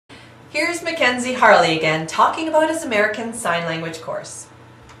Here's Mackenzie Harley again, talking about his American Sign Language course.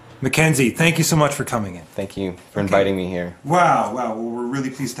 Mackenzie, thank you so much for coming in. Thank you for inviting me here. Wow, well, we're really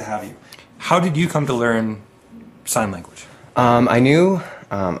pleased to have you. How did you come to learn sign language? I knew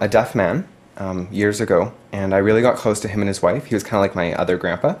a deaf man years ago, and I really got close to him and his wife. He was kind of like my other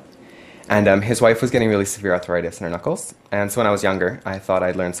grandpa. And his wife was getting really severe arthritis in her knuckles. And so when I was younger, I thought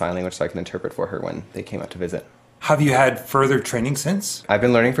I'd learn sign language so I could interpret for her when they came out to visit. Have you had further training since? I've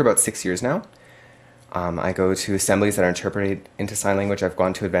been learning for about 6 years now. I go to assemblies that are interpreted into sign language. I've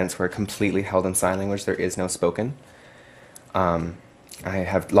gone to events where completely held in sign language. There is no spoken. I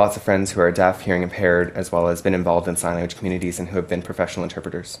have lots of friends who are deaf, hearing impaired, as well as been involved in sign language communities and who have been professional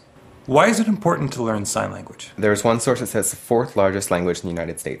interpreters. Why is it important to learn sign language? There's one source that says it's the fourth largest language in the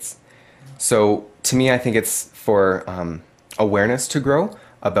United States. So to me, I think it's for awareness to grow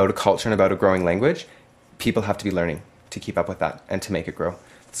about a culture and about a growing language. People have to be learning to keep up with that and to make it grow.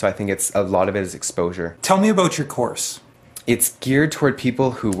 So I think it's a lot of it is exposure. Tell me about your course. It's geared toward people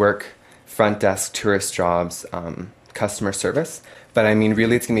who work front desk, tourist jobs, customer service. But I mean,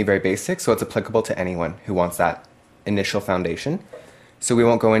 really, it's going to be very basic, so it's applicable to anyone who wants that initial foundation. So we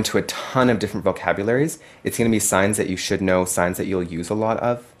won't go into a ton of different vocabularies. It's going to be signs that you should know, signs that you'll use a lot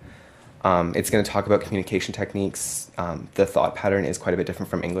of. It's going to talk about communication techniques. The thought pattern is quite a bit different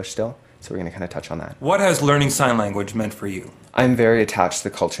from English still, so we're going to kind of touch on that. What has learning sign language meant for you? I'm very attached to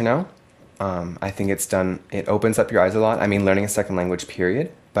the culture now. I think it opens up your eyes a lot. I mean, learning a second language,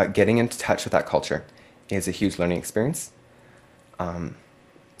 period, but getting into touch with that culture is a huge learning experience.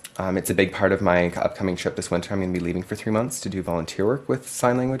 It's a big part of my upcoming trip this winter. I'm going to be leaving for 3 months to do volunteer work with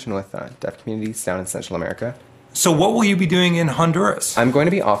sign language and with deaf communities down in Central America. So what will you be doing in Honduras? I'm going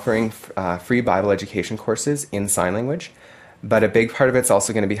to be offering free Bible education courses in sign language, but a big part of it's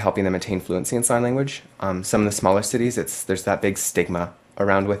also going to be helping them attain fluency in sign language. Some of the smaller cities, there's that big stigma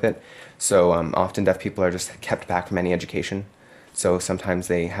around with it. So often deaf people are just kept back from any education. So sometimes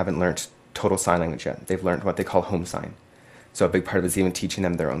they haven't learned total sign language yet. They've learned what they call home sign. So a big part of it is even teaching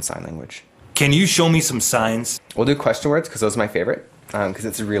them their own sign language. Can you show me some signs? We'll do question words because those are my favorite, because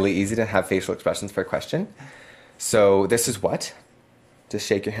it's really easy to have facial expressions for a question. So this is what? Just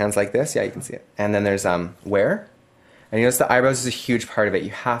shake your hands like this. Yeah, you can see it. And then there's where? And you notice the eyebrows is a huge part of it.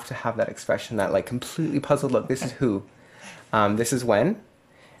 You have to have that expression, that like completely puzzled look. This is who. This is when.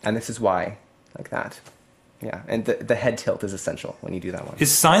 And this is why. Like that. Yeah, and the head tilt is essential when you do that one.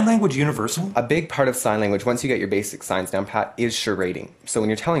 Is sign language universal? A big part of sign language, once you get your basic signs down pat, is charading. So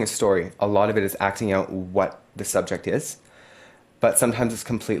when you're telling a story, a lot of it is acting out what the subject is. But sometimes it's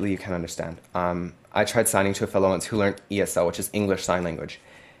completely you can't understand. I tried signing to a fellow once who learned ESL, which is English Sign Language,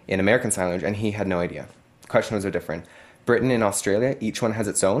 in American Sign Language, and he had no idea. Question words are different. Britain and Australia, each one has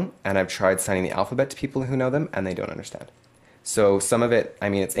its own, and I've tried signing the alphabet to people who know them, and they don't understand. So some of it, I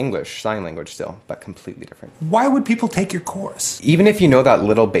mean, it's English Sign Language still, but completely different. Why would people take your course? Even if you know that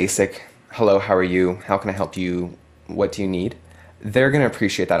little basic, hello, how are you, how can I help you, what do you need, they're going to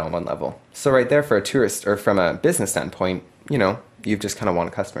appreciate that on one level. So right there for a tourist or from a business standpoint, you know, you've just kind of won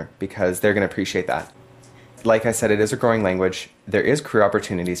a customer because they're going to appreciate that. Like I said, it is a growing language. There is career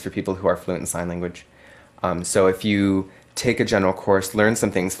opportunities for people who are fluent in sign language. So if you take a general course, learn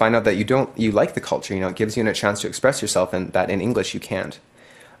some things, find out that you like the culture, you know, it gives you a chance to express yourself and that in English you can't.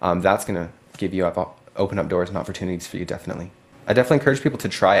 That's going to give you open up doors and opportunities for you, definitely. I definitely encourage people to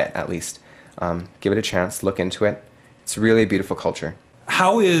try it at least. Give it a chance, look into it. It's really a beautiful culture.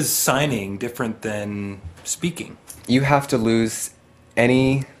 How is signing different than speaking? You have to lose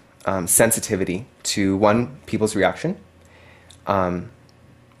any sensitivity to people's reaction.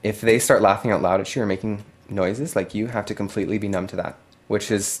 If they start laughing out loud at you or making noises, like you have to completely be numb to that,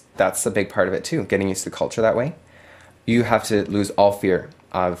 that's a big part of it too, getting used to the culture that way. You have to lose all fear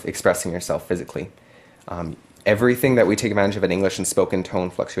of expressing yourself physically. Everything that we take advantage of in English and spoken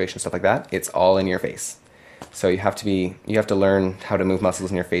tone fluctuation, stuff like that, it's all in your face. So you have to learn how to move muscles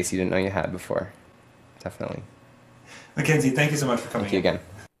in your face you didn't know you had before. Definitely. Mackenzie, thank you so much for coming. Thank you again.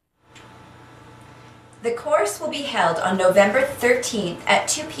 The course will be held on November 13th at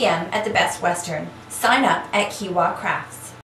 2 p.m. at the Best Western. Sign up at Kiwa Crafts.